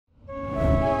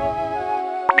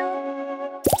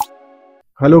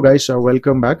Hello guys,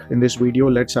 welcome back. In this video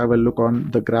let's have a look on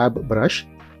the grab brush.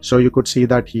 So you could see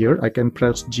that here I can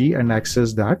press G and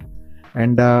access that,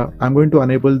 and I'm going to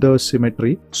enable the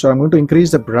symmetry. So I'm going to increase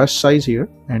the brush size here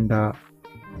and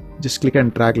just click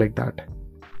and drag like that.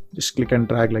 Just click and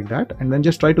drag like that, and then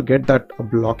just try to get that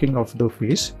blocking of the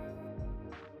face.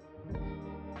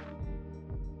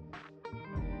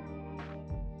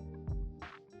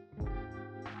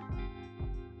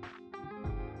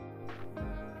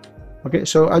 Okay,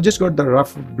 so I just got the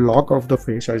rough block of the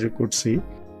face, as you could see.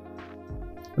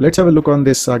 Let's have a look on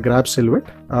this grab silhouette.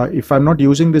 If I'm not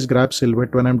using this grab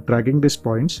silhouette, when I'm dragging these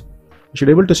points, you should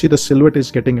be able to see the silhouette is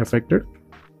getting affected.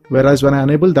 Whereas when I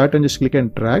enable that and just click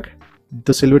and drag,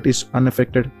 the silhouette is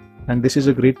unaffected. And this is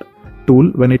a great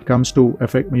tool when it comes to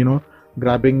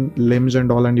grabbing limbs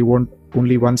and all, and you want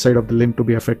only one side of the limb to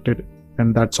be affected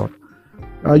and that's all.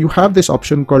 You have this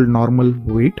option called normal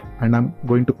weight, and I'm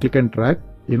going to click and drag.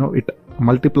 It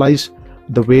multiplies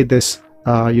the way this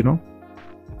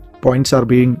points are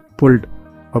being pulled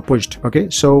or pushed. Okay,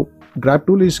 so grab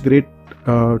tool is great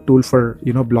tool for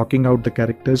blocking out the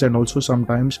characters and also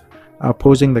sometimes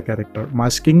posing the character.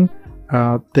 Masking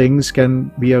things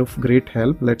can be of great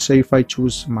help. Let's say if I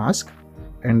choose mask,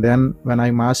 and then when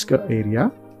I mask an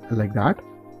area like that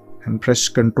and press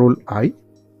Ctrl I,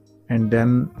 and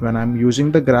then when I'm using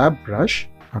the grab brush,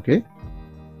 okay,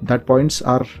 that points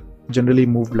are generally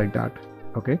moved like that.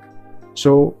 Okay,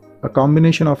 so a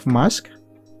combination of mask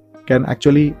can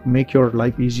actually make your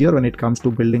life easier when it comes to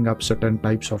building up certain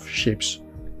types of shapes.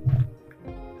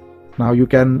 Now you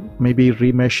can maybe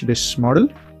remesh this model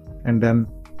and then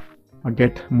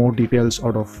get more details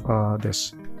out of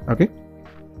this. Okay,